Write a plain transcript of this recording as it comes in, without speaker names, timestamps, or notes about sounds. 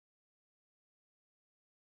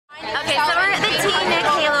Okay, so we're at the TeenNick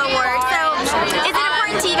Halo Awards. So, is it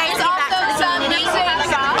important to you guys to give back to the community?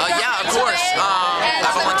 Yeah, of course. I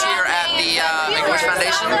volunteer at the Make-A-Wish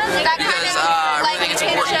Foundation because I really think it's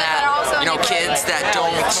important that kids that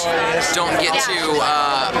don't get to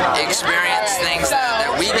experience things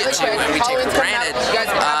that we get to and we take for granted,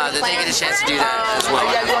 that they get a chance to do that as well.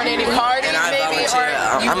 And I volunteer.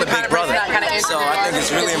 I'm a big brother, so I think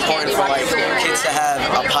it's really important for kids to have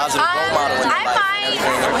a positive role model in their life and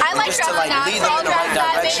everything. Just to lead them in the right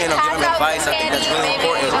direction or give them advice. I think that's really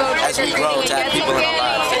important as we grow to have people in our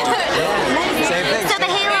lives that do that. Same thing. So the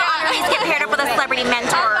Halo honorees get paired up with a celebrity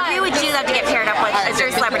mentor. Who would you love to get paired up with as your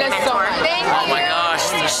celebrity mentor? Oh my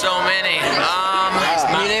gosh, there's so many.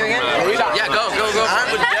 Your name again? Yeah, go. I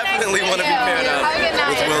would definitely want to be paired up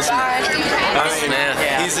with Will Smith.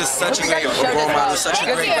 He's just such a great role model, such a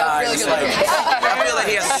great guy. It's I feel like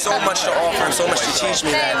he has so much to offer and so much to teach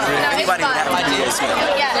me that anybody would have to do this.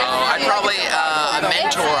 I'd probably, a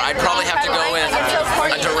mentor, I'd probably have to go with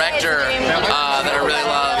a director that I really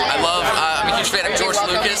love. I'm a huge fan of George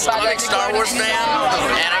Lucas. I'm a big Star Wars fan,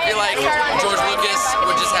 and I feel like George Lucas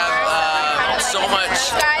would just have so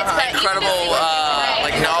much incredible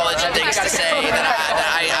knowledge and things to say that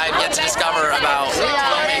I get to discover about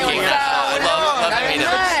filmmaking. I love to meet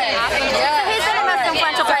him. Who's been the most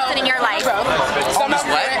influential person in your life?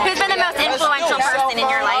 Who's been the most influential person in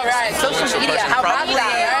your life? Social media. Probably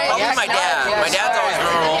my dad. My dad's always been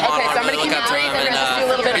a role model. I really look up to him,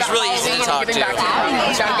 and he's really easy to talk to.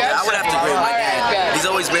 I would have to agree with my dad. He's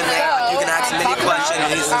always been there. You can ask him any question,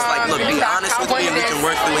 and he's just like, look, be honest with me, and we can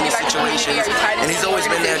work through any situations. And he's always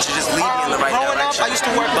been there to just lead me in the right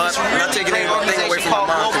direction. But I'm not taking anything away from my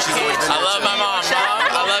mom because she's always been there. I love my mom.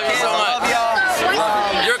 I love you so much.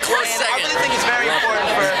 You're a close second. I really think it's very important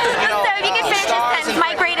for So if you could finish this sentence,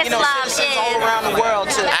 my greatest love is all around the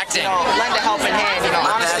world to acting. Lend a helping hand.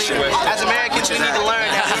 Honestly, as Americans, we need to learn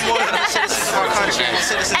that we're more than citizens of our country and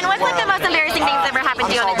citizens And what's the most embarrassing thing that's ever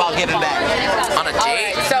happened to you on a date? giving back. On a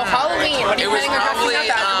date? So Halloween, when It you was probably,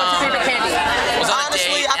 what's your favorite candy? was on a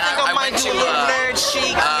Honestly, date, I think I might do a little nerd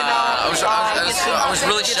chic, I was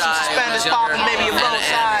really shy. I was younger, and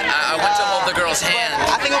I went to hold the girl's hand,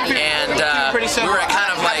 and we were at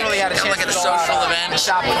kind of like at a social event,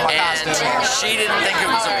 and she didn't think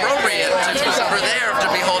it was appropriate for her there to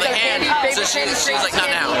be holding hand, so she was like,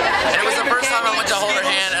 not now. And it was the first time I went to hold her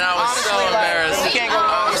hand, and I was so embarrassed. It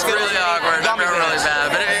was really awkward. I felt really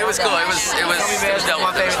bad, but it was cool. It was dealt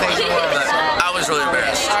with. But I was really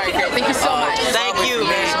embarrassed. All right, great. Thank you so much. Thank you.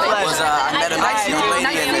 I met a nice young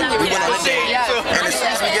lady and we went on a date. And as soon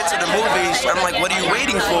as we get to the movie, I'm like, what are you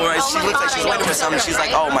waiting for? And she looks like she's waiting for something. She's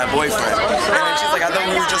like, oh, my boyfriend. And then she's like, I thought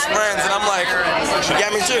we were just friends. And I'm like, you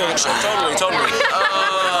got me too. Totally.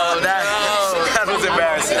 Oh, that was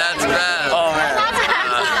embarrassing. That's bad. Oh, man.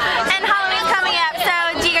 And Halloween's coming up, so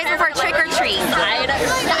do you guys prefer trick or treat? I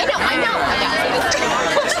know.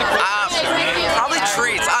 Probably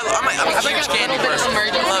treats. I'm a huge candy person. I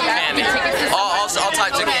love candy. All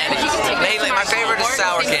types of candy. Mainly, my favorite is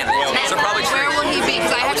sour candy. So probably treats. Where will he be?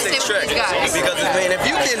 Because I have to stay with these guys. Because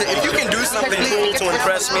if you can do something cool to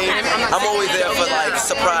impress me, I'm always there for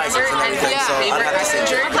surprises and everything. So I'd have to say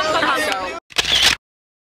trick.